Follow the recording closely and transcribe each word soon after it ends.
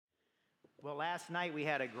Well, last night we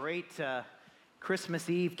had a great Christmas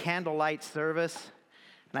Eve candlelight service,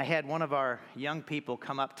 and I had one of our young people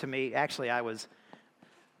come up to me. Actually,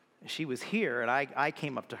 she was here, and I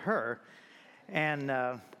came up to her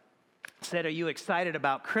and said, "Are you excited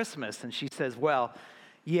about Christmas?" And she says, "Well,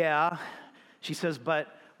 yeah." She says, "But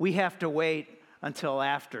we have to wait until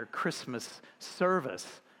after Christmas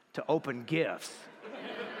service to open gifts."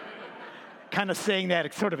 Kind of saying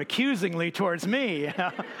that sort of accusingly towards me, you know?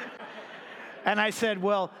 And I said,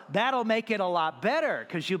 "Well, that'll make it a lot better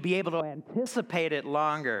because you'll be able to anticipate it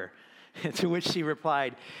longer." To which she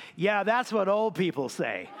replied, "Yeah, that's what old people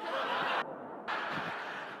say."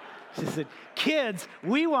 She said, "Kids,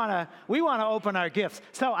 we want to open our gifts."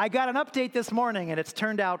 So I got an update this morning, and it's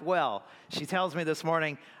turned out well. She tells me this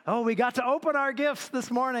morning, "Oh, we got to open our gifts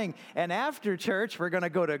this morning. And after church, we're going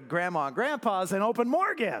to go to Grandma and Grandpa's and open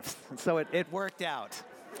more gifts." And so it worked out.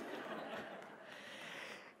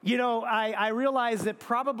 You know, I realize that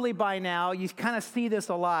probably by now you kind of see this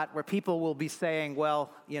a lot where people will be saying, "Well,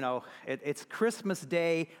 you know, it's Christmas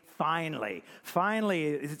Day, finally.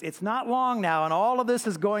 Finally, it's not long now, and all of this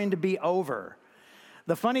is going to be over."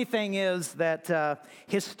 The funny thing is that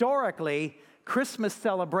historically, Christmas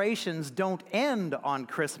celebrations don't end on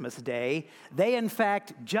Christmas Day. They, in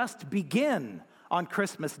fact, just begin on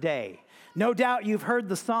Christmas Day. No doubt you've heard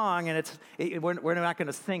the song, and we're not going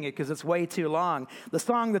to sing it because it's way too long. The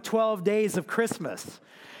song, "The 12 Days of Christmas."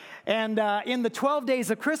 And in the 12 days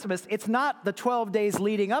of Christmas, it's not the 12 days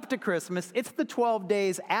leading up to Christmas, it's the 12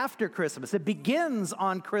 days after Christmas. It begins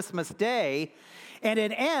on Christmas Day, and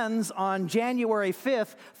it ends on January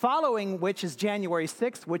 5th, following which is January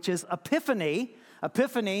 6th, which is Epiphany.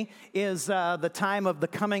 Epiphany is the time of the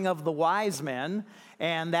coming of the wise men,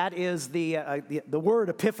 and that is the word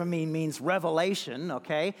epiphany means revelation,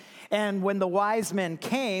 okay? And when the wise men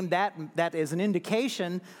came, that is an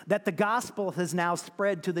indication that the gospel has now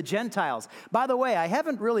spread to the Gentiles. By the way, I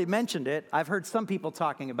haven't really mentioned it. I've heard some people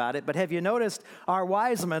talking about it, but have you noticed our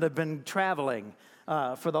wise men have been traveling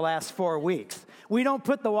for the last 4 weeks? We don't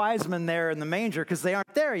put the wise men there in the manger because they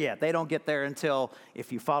aren't there yet. They don't get there until,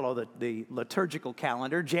 if you follow the liturgical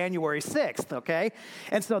calendar, January 6th, okay?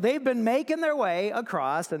 And so they've been making their way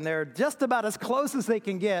across, and they're just about as close as they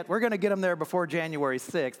can get. We're going to get them there before January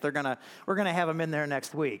 6th. We're going to have them in there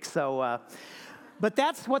next week. So, but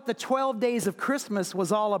that's what the 12 days of Christmas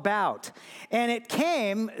was all about. And it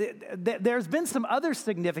came, there's been some other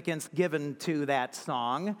significance given to that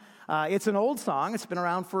song. It's an old song. It's been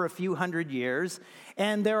around for a few hundred years.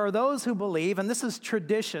 And there are those who believe, and this is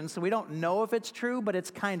tradition, so we don't know if it's true, but it's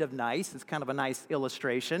kind of nice. It's kind of a nice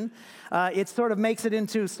illustration. It sort of makes it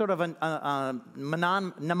into sort of a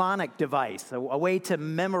mnemonic device, a way to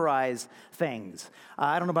memorize things.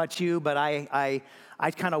 I don't know about you, but I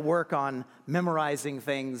kind of work on memorizing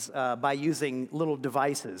things by using little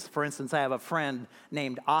devices. For instance, I have a friend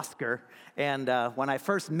named Oscar, and when I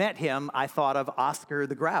first met him, I thought of Oscar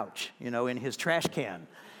the Grouch, you know, in his trash can.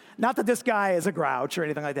 Not that this guy is a grouch or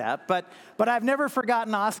anything like that, but I've never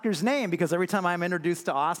forgotten Oscar's name because every time I'm introduced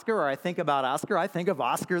to Oscar or I think about Oscar, I think of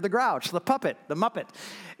Oscar the Grouch, the puppet, the Muppet.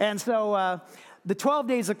 And so the 12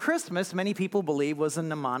 days of Christmas, many people believe, was a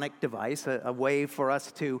mnemonic device, a way for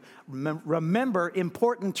us to remember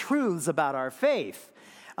important truths about our faith.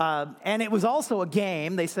 And it was also a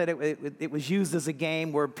game. They said it was used as a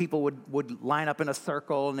game where people would line up in a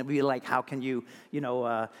circle, and it'd be like, how can you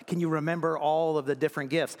remember all of the different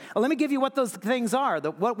gifts? Let me give you what those things are,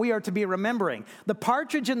 what we are to be remembering. The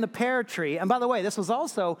partridge in the pear tree, and by the way, this was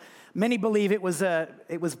also, many believe it was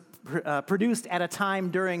produced at a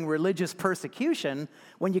time during religious persecution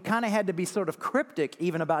when you kind of had to be sort of cryptic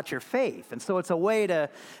even about your faith. And so it's a way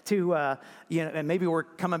to and maybe we're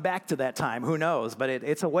coming back to that time, who knows, but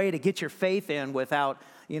it's a way to get your faith in without,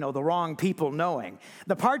 the wrong people knowing.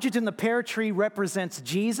 The partridge in the pear tree represents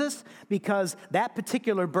Jesus because that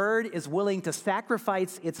particular bird is willing to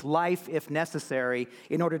sacrifice its life if necessary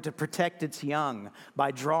in order to protect its young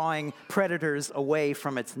by drawing predators away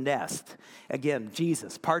from its nest. Again,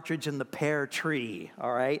 Jesus, partridge in the pear tree,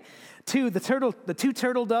 all right? The two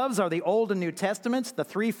turtle doves are the Old and New Testaments. The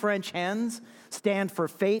 3 French hens stand for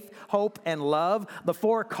faith, hope, and love. The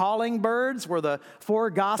 4 calling birds were the 4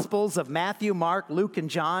 Gospels of Matthew, Mark, Luke, and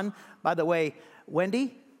John. By the way,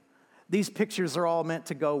 Wendy, these pictures are all meant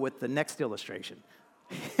to go with the next illustration.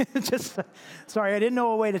 Sorry, I didn't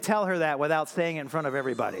know a way to tell her that without saying it in front of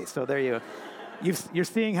everybody. So there you're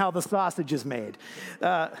seeing how the sausage is made.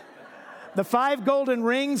 The 5 golden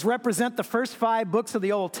rings represent the first 5 books of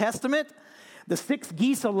the Old Testament. The 6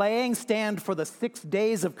 geese a-laying stand for the 6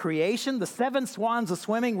 days of creation. The 7 swans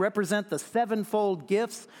a-swimming represent the 7-fold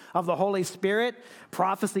gifts of the Holy Spirit: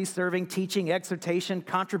 prophecy, serving, teaching, exhortation,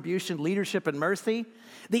 contribution, leadership, and mercy.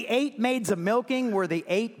 The 8 maids a-milking were the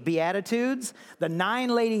 8 beatitudes. The 9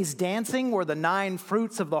 ladies dancing were the 9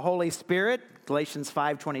 fruits of the Holy Spirit, Galatians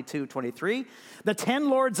 5:22-23. The 10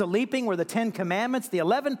 lords a-leaping were the 10 commandments. The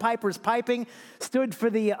 11 pipers piping stood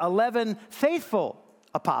for the 11 faithful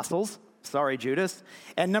apostles. Sorry, Judas.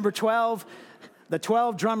 And number 12, the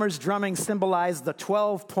 12 drummers drumming symbolize the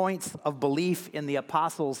 12 points of belief in the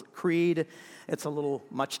Apostles' Creed. It's a little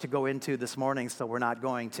much to go into this morning, so we're not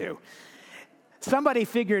going to. Somebody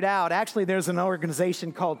figured out, actually there's an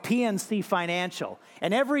organization called PNC Financial,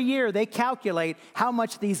 and every year they calculate how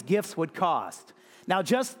much these gifts would cost. Now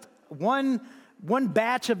just one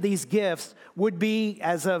batch of these gifts would be,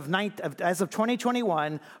 as of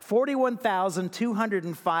 2021,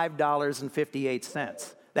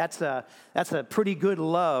 $41,205.58. That's a pretty good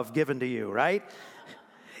love given to you, right?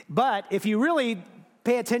 But if you really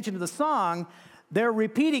pay attention to the song, they're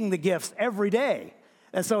repeating the gifts every day.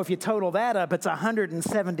 And so if you total that up, it's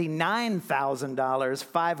 $179,000,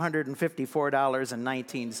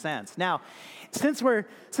 $554.19. Now, since we're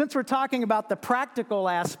talking about the practical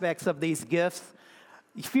aspects of these gifts,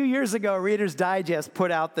 a few years ago, Reader's Digest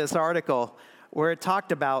put out this article where it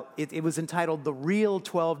talked about, it was entitled The Real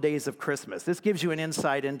 12 Days of Christmas. This gives you an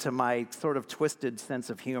insight into my sort of twisted sense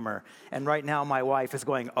of humor. And right now my wife is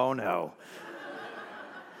going, oh no.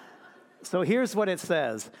 So here's what it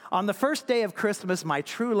says. On the first day of Christmas, my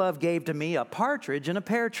true love gave to me a partridge in a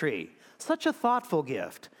pear tree. Such a thoughtful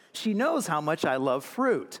gift. She knows how much I love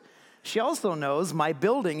fruit. She also knows my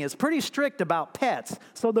building is pretty strict about pets,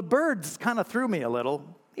 so the birds kind of threw me a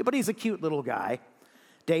little, but he's a cute little guy.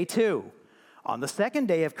 Day 2. On the second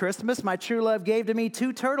day of Christmas, my true love gave to me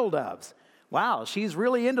 2 turtle doves. Wow, she's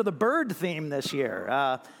really into the bird theme this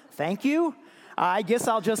year. Thank you. I guess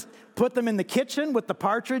I'll just put them in the kitchen with the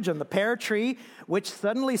partridge and the pear tree, which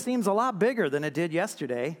suddenly seems a lot bigger than it did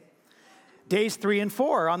yesterday. Days 3 and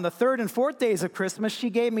 4. On the 3rd and 4th days of Christmas, she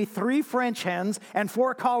gave me 3 French hens and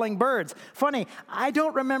 4 calling birds. Funny, I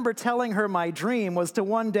don't remember telling her my dream was to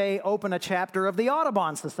one day open a chapter of the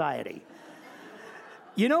Audubon Society.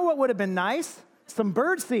 You know what would have been nice? Some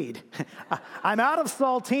bird seed. I'm out of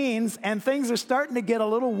saltines, and things are starting to get a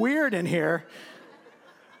little weird in here.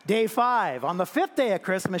 Day 5, on the 5th day of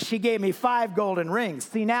Christmas, she gave me 5 golden rings.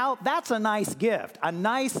 See, now, that's a nice gift, a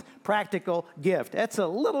nice, practical gift. It's a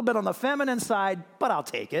little bit on the feminine side, but I'll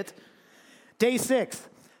take it. Day 6,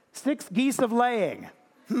 6 geese of laying.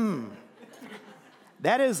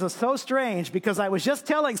 That is so strange, because I was just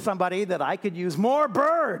telling somebody that I could use more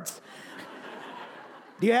birds.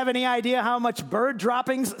 Do you have any idea how much bird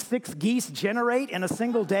droppings 6 geese generate in a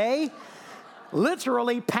single day?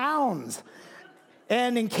 Literally pounds.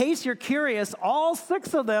 And in case you're curious, all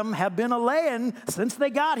 6 of them have been a-laying since they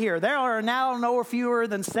got here. There are now no fewer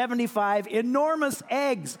than 75 enormous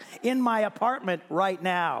eggs in my apartment right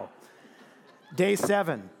now. Day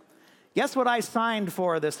 7. Guess what I signed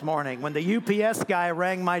for this morning when the UPS guy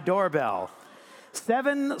rang my doorbell?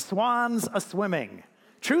 7 swans a-swimming.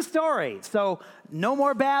 True story. So no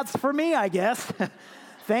more baths for me, I guess.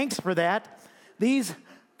 Thanks for that. These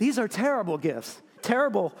are terrible gifts.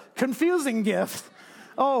 Terrible, confusing gifts.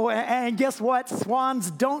 Oh, and guess what?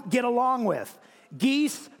 Swans don't get along with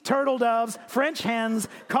geese, turtle doves, French hens,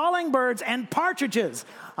 calling birds, and partridges.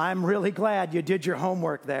 I'm really glad you did your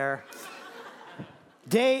homework there.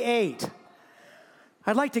 Day 8.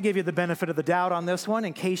 I'd like to give you the benefit of the doubt on this one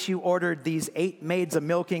in case you ordered these 8 maids a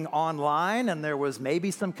milking online and there was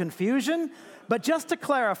maybe some confusion. But just to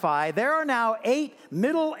clarify, there are now 8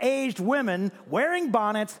 middle-aged women wearing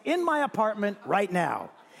bonnets in my apartment right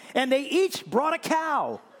now. And they each brought a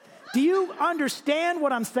cow. Do you understand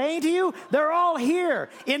what I'm saying to you? They're all here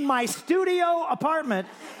in my studio apartment.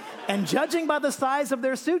 And judging by the size of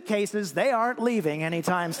their suitcases, they aren't leaving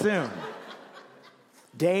anytime soon.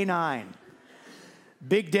 Day 9.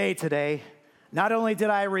 Big day today. Not only did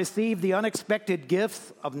I receive the unexpected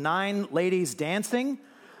gifts of 9 ladies dancing,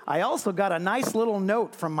 I also got a nice little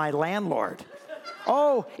note from my landlord.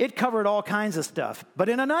 Oh, it covered all kinds of stuff. But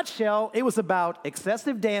in a nutshell, it was about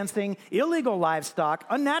excessive dancing, illegal livestock,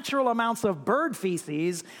 unnatural amounts of bird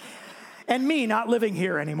feces, and me not living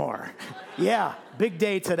here anymore. Yeah, big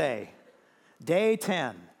day today. Day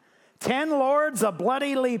 10. 10 lords a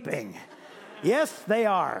bloody leaping. Yes, they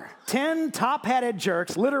are. 10 top-hatted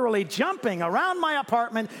jerks literally jumping around my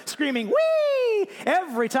apartment, screaming, "Whee!"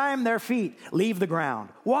 every time their feet leave the ground.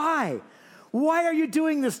 Why? Why are you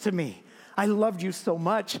doing this to me? I loved you so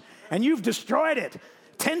much, and you've destroyed it.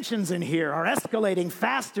 Tensions in here are escalating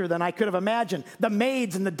faster than I could have imagined. The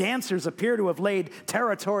maids and the dancers appear to have laid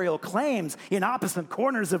territorial claims in opposite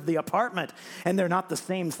corners of the apartment, and they're not the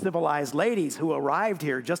same civilized ladies who arrived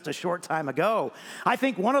here just a short time ago. I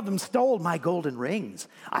think one of them stole my golden rings.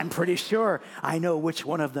 I'm pretty sure I know which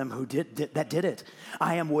one of them who did it.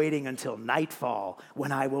 I am waiting until nightfall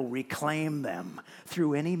when I will reclaim them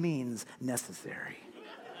through any means necessary.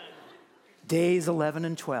 Days 11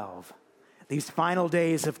 and 12. These final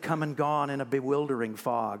days have come and gone in a bewildering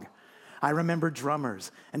fog. I remember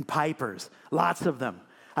drummers and pipers, lots of them.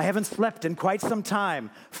 I haven't slept in quite some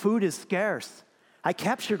time. Food is scarce. I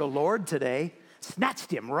captured a lord today,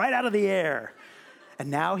 snatched him right out of the air,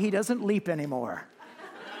 and now he doesn't leap anymore.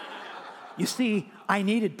 You see, I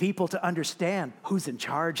needed people to understand who's in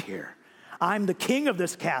charge here. I'm the king of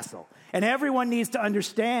this castle, and everyone needs to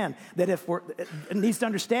understand that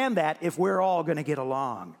if we're all going to get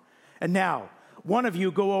along. And now, one of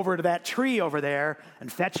you go over to that tree over there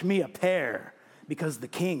and fetch me a pear, because the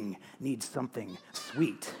king needs something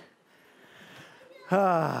sweet.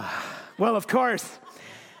 Well, of course,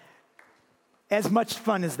 as much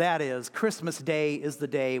fun as that is, Christmas Day is the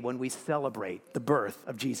day when we celebrate the birth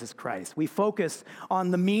of Jesus Christ. We focus on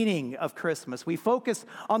the meaning of Christmas. We focus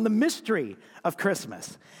on the mystery of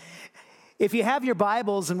Christmas. If you have your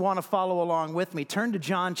Bibles and want to follow along with me, turn to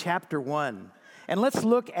John chapter 1. And let's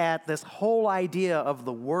look at this whole idea of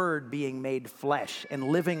the Word being made flesh and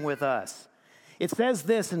living with us. It says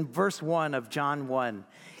this in verse 1 of John 1.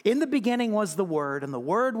 In the beginning was the Word, and the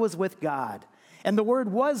Word was with God. And the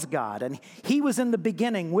Word was God, and He was in the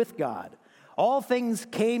beginning with God. All things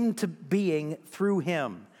came to being through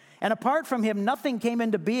Him. And apart from Him, nothing came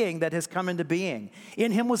into being that has come into being.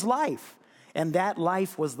 In Him was life, and that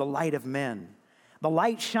life was the light of men. The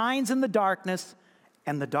light shines in the darkness,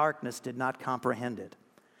 and the darkness did not comprehend it.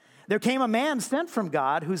 There came a man sent from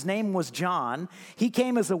God whose name was John. He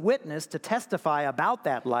came as a witness to testify about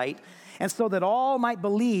that light, and so that all might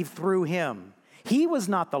believe through him. He was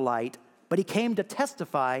not the light, but he came to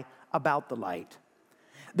testify about the light.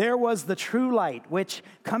 There was the true light, which,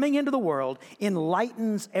 coming into the world,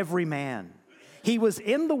 enlightens every man. He was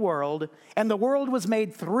in the world, and the world was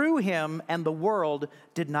made through him, and the world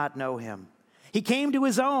did not know him. He came to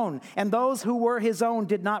his own, and those who were his own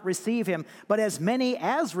did not receive him. But as many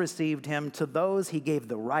as received him, to those he gave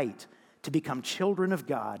the right to become children of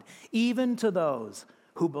God, even to those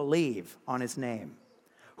who believe on his name,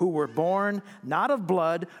 who were born not of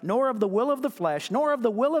blood, nor of the will of the flesh, nor of the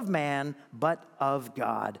will of man, but of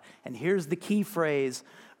God. And here's the key phrase,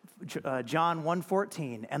 John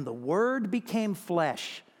 1:14, and the Word became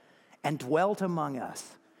flesh and dwelt among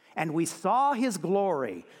us, and we saw his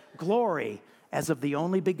glory as of the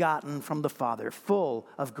only begotten from the Father, full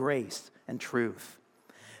of grace and truth.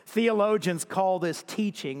 Theologians call this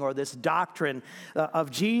teaching or this doctrine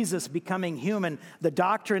of Jesus becoming human the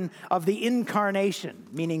doctrine of the incarnation,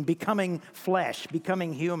 meaning becoming flesh,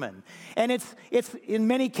 becoming human. And it's in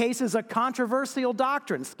many cases a controversial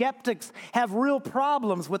doctrine. Skeptics have real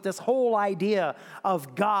problems with this whole idea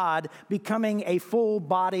of God becoming a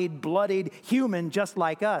full-bodied, bloodied human just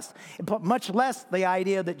like us, but much less the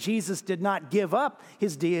idea that Jesus did not give up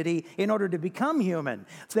his deity in order to become human.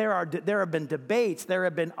 So there have been debates, there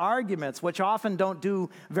have been arguments, which often don't do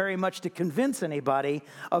very much to convince anybody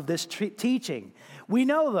of this teaching. We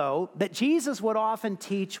know, though, that Jesus would often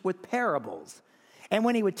teach with parables. And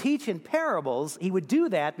when he would teach in parables, he would do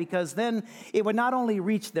that because then it would not only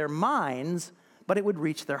reach their minds, but it would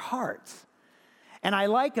reach their hearts. And I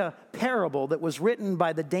like a parable that was written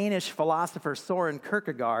by the Danish philosopher Søren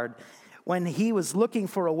Kierkegaard when he was looking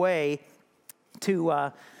for a way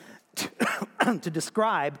to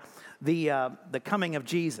describe the coming of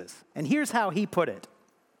Jesus. And here's how he put it.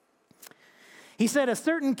 He said, a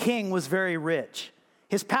certain king was very rich.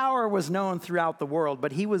 His power was known throughout the world,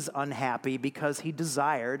 but he was unhappy because he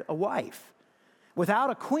desired a wife. Without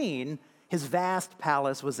a queen, his vast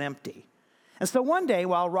palace was empty. And so one day,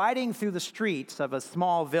 while riding through the streets of a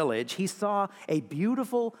small village, he saw a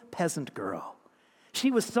beautiful peasant girl. She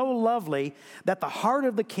was so lovely that the heart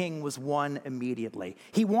of the king was won immediately.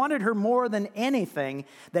 He wanted her more than anything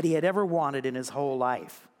that he had ever wanted in his whole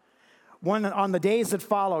life. On the days that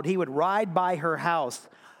followed, he would ride by her house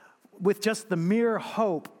with just the mere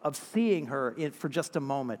hope of seeing her for just a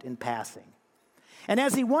moment in passing. And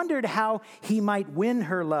as he wondered how he might win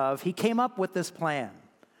her love, he came up with this plan.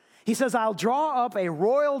 He says, I'll draw up a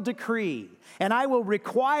royal decree, and I will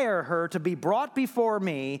require her to be brought before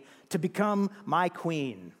me to become my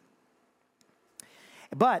queen.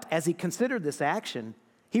 But as he considered this action,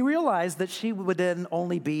 he realized that she would then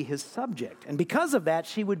only be his subject. And because of that,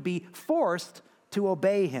 she would be forced to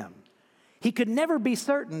obey him. He could never be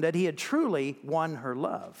certain that he had truly won her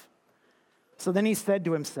love. So then he said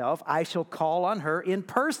to himself, I shall call on her in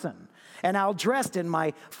person, and I'll dress in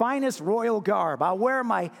my finest royal garb. I'll wear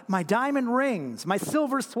my diamond rings, my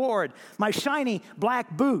silver sword, my shiny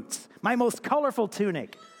black boots, my most colorful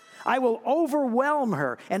tunic. I will overwhelm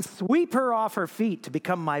her and sweep her off her feet to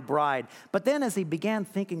become my bride. But then as he began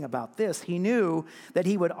thinking about this, he knew that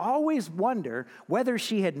he would always wonder whether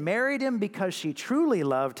she had married him because she truly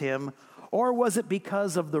loved him, or was it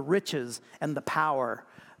because of the riches and the power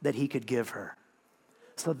that he could give her.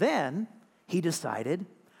 So then he decided,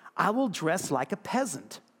 I will dress like a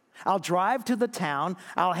peasant. I'll drive to the town.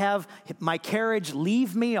 I'll have my carriage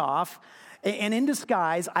leave me off. And in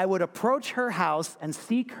disguise, I would approach her house and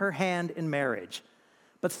seek her hand in marriage.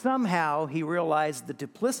 But somehow he realized the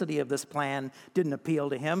duplicity of this plan didn't appeal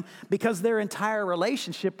to him, because their entire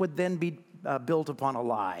relationship would then be built upon a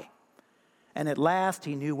lie. And at last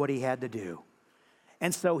he knew what he had to do.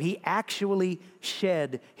 And so he actually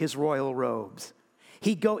shed his royal robes.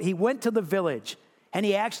 He went to the village, and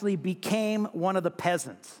he actually became one of the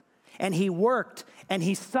peasants. And he worked and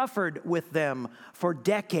he suffered with them for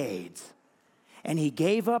decades. And he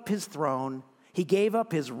gave up his throne, he gave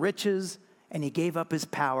up his riches, and he gave up his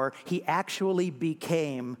power. He actually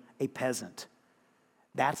became a peasant.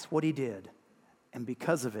 That's what he did. And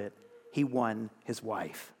because of it, he won his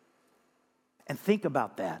wife. And think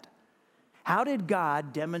about that. How did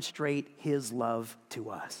God demonstrate his love to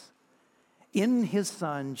us? In his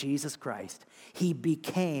Son, Jesus Christ, he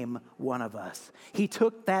became one of us. He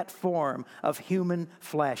took that form of human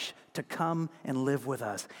flesh to come and live with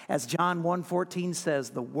us. As John 1:14 says,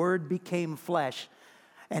 the Word became flesh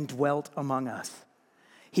and dwelt among us.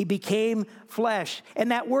 He became flesh.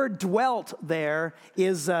 And that word dwelt there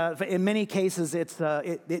is, in many cases,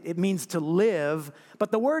 it means to live.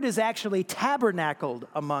 But the word is actually tabernacled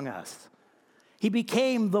among us. He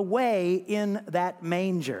became the way in that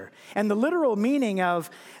manger. And the literal meaning of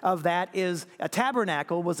that is a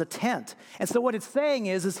tabernacle was a tent. And so what it's saying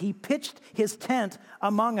is he pitched his tent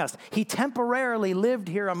among us. He temporarily lived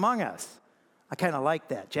here among us. I kind of like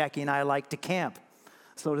that. Jackie and I like to camp.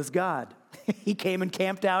 So does God. He came and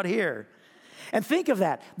camped out here. And think of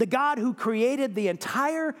that. The God who created the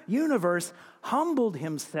entire universe humbled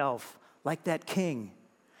himself like that king.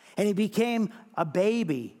 And he became a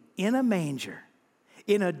baby in a manger,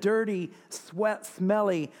 in a dirty,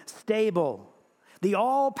 smelly stable. The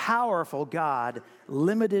all-powerful God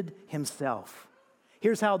limited himself.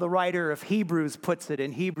 Here's how the writer of Hebrews puts it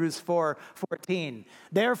in Hebrews 4:14.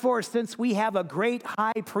 Therefore, since we have a great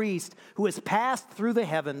high priest who has passed through the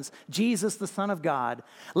heavens, Jesus, the Son of God,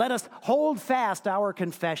 let us hold fast our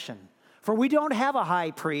confession. For we don't have a high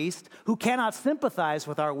priest who cannot sympathize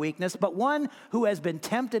with our weakness, but one who has been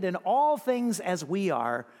tempted in all things as we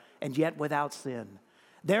are, and yet without sin.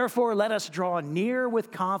 Therefore, let us draw near with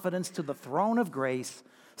confidence to the throne of grace,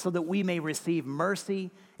 so that we may receive mercy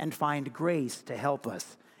and find grace to help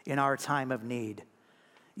us in our time of need.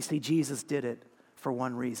 You see, Jesus did it for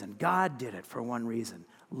one reason. God did it for one reason: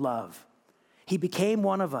 love. He became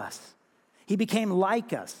one of us. He became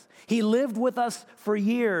like us. He lived with us for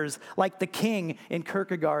years, like the king in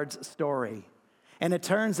Kierkegaard's story. And it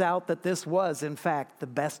turns out that this was, in fact, the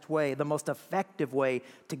best way, the most effective way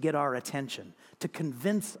to get our attention, to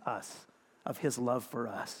convince us of his love for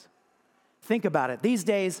us. Think about it. These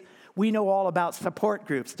days, we know all about support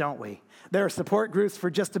groups, don't we? There are support groups for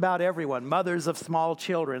just about everyone: mothers of small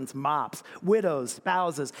children, MOPS, widows,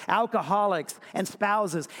 spouses, alcoholics and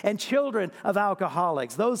spouses, and children of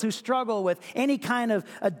alcoholics, those who struggle with any kind of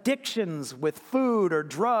addictions with food or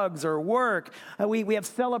drugs or work. We have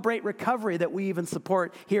Celebrate Recovery that we even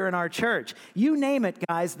support here in our church. You name it,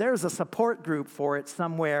 guys, there's a support group for it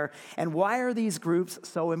somewhere. And why are these groups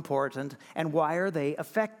so important, and why are they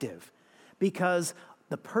effective? Because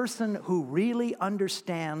the person who really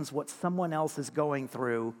understands what someone else is going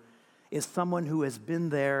through is someone who has been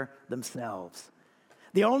there themselves.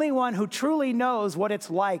 The only one who truly knows what it's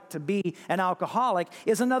like to be an alcoholic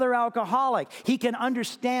is another alcoholic. He can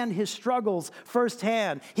understand his struggles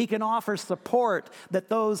firsthand. He can offer support that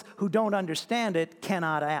those who don't understand it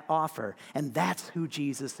cannot offer. And that's who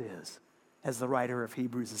Jesus is, as the writer of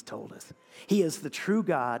Hebrews has told us. He is the true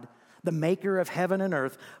God, the maker of heaven and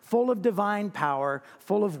earth, full of divine power,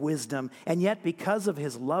 full of wisdom, and yet because of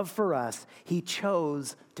his love for us, he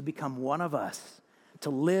chose to become one of us, to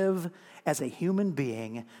live as a human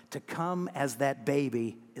being, to come as that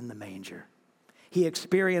baby in the manger. He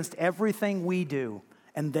experienced everything we do,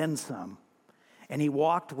 and then some. And he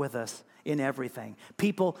walked with us in everything.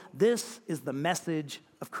 People, this is the message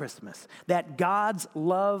of Christmas, that God's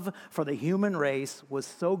love for the human race was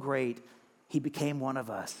so great, he became one of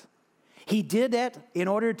us. He did it in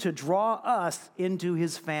order to draw us into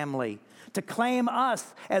his family, to claim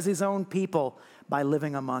us as his own people by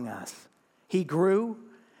living among us. He grew,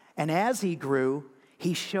 and as he grew,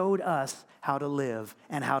 he showed us how to live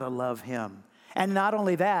and how to love him. And not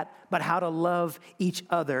only that, but how to love each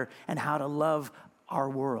other and how to love our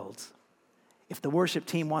worlds. If the worship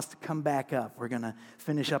team wants to come back up, we're going to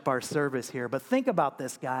finish up our service here. But think about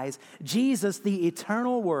this, guys. Jesus, the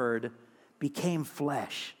eternal Word, became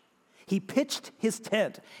flesh. He pitched his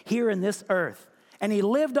tent here in this earth, and he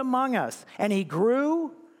lived among us, and he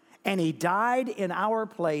grew, and he died in our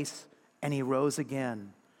place, and he rose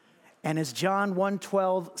again. And as John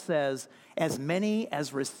 1:12 says, as many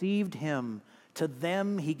as received him, to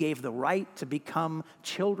them he gave the right to become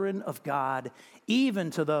children of God, even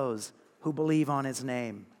to those who believe on his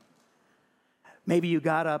name. Maybe you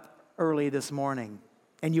got up early this morning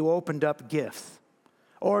and you opened up gifts.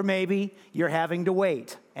 Or maybe you're having to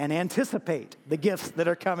wait and anticipate the gifts that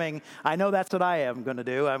are coming. I know that's what I am going to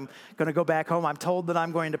do. I'm going to go back home. I'm told that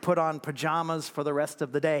I'm going to put on pajamas for the rest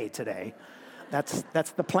of the day today. That's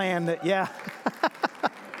the plan. Yeah.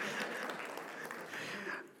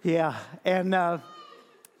 Yeah. And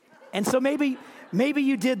so maybe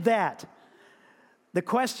you did that. The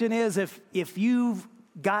question is, if you've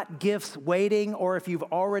got gifts waiting or if you've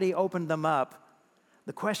already opened them up,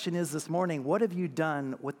 the question is this morning, what have you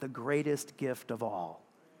done with the greatest gift of all?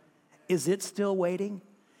 Is it still waiting?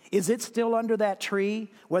 Is it still under that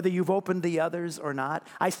tree, whether you've opened the others or not?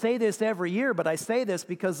 I say this every year, but I say this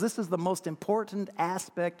because this is the most important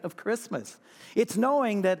aspect of Christmas. It's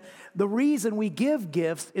knowing that the reason we give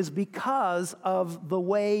gifts is because of the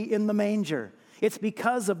way in the manger. It's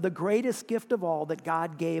because of the greatest gift of all that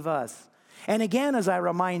God gave us. And again, as I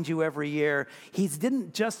remind you every year, he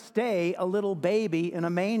didn't just stay a little baby in a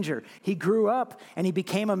manger. He grew up and he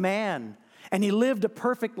became a man and he lived a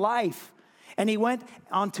perfect life. And he went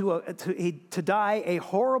on to die a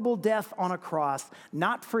horrible death on a cross,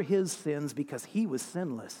 not for his sins because he was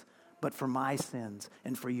sinless, but for my sins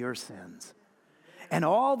and for your sins. And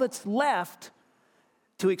all that's left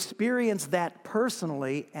to experience that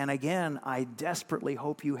personally, and again, I desperately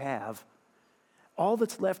hope you have, all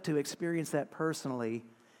that's left to experience that personally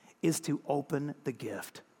is to open the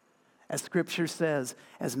gift. As Scripture says,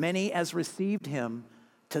 as many as received him,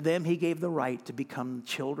 to them he gave the right to become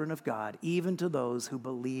children of God, even to those who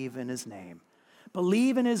believe in his name.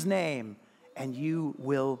 Believe in his name, and you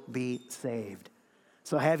will be saved.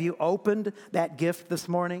 So have you opened that gift this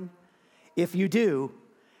morning? If you do,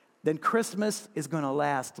 then Christmas is going to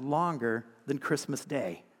last longer than Christmas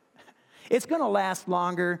Day. It's going to last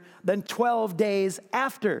longer than 12 days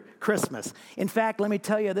after Christmas. In fact, let me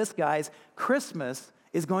tell you this, guys, Christmas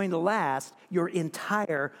is going to last your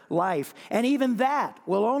entire life. And even that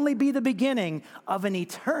will only be the beginning of an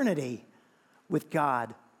eternity with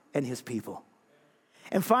God and his people.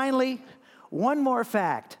 And finally, one more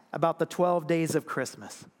fact about the 12 days of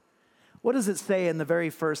Christmas. What does it say in the very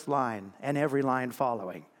first line and every line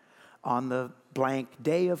following? On the blank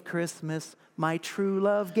day of Christmas, my true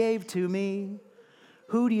love gave to me.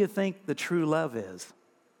 Who do you think the true love is?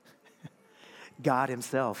 God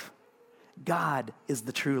himself. God is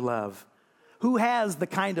the true love. Who has the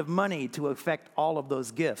kind of money to effect all of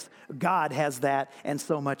those gifts? God has that and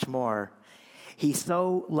so much more. He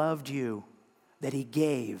so loved you that he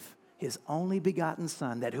gave his only begotten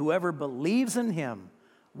Son, that whoever believes in him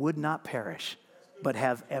would not perish, but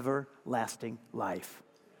have everlasting life.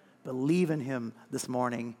 Believe in him this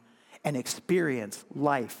morning and experience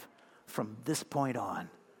life from this point on.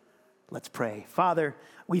 Let's pray. Father,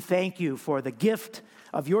 we thank you for the gift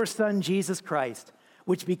of your Son, Jesus Christ,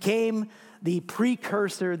 which became the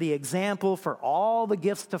precursor, the example for all the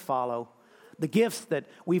gifts to follow, the gifts that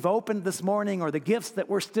we've opened this morning or the gifts that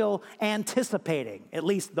we're still anticipating, at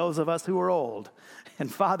least those of us who are old.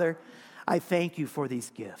 And Father, I thank you for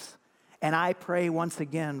these gifts. And I pray once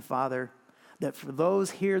again, Father, that for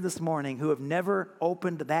those here this morning who have never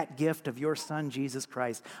opened that gift of your Son, Jesus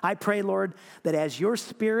Christ, I pray, Lord, that as your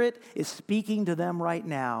Spirit is speaking to them right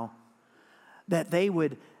now, that they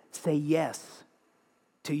would say yes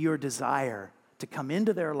to your desire to come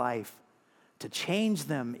into their life, to change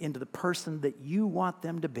them into the person that you want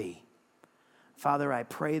them to be. Father, I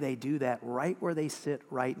pray they do that right where they sit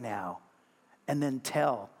right now, and then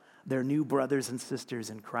tell their new brothers and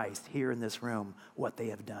sisters in Christ here in this room what they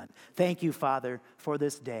have done. Thank you, Father, for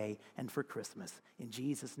this day and for Christmas. In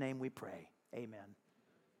Jesus' name we pray. Amen.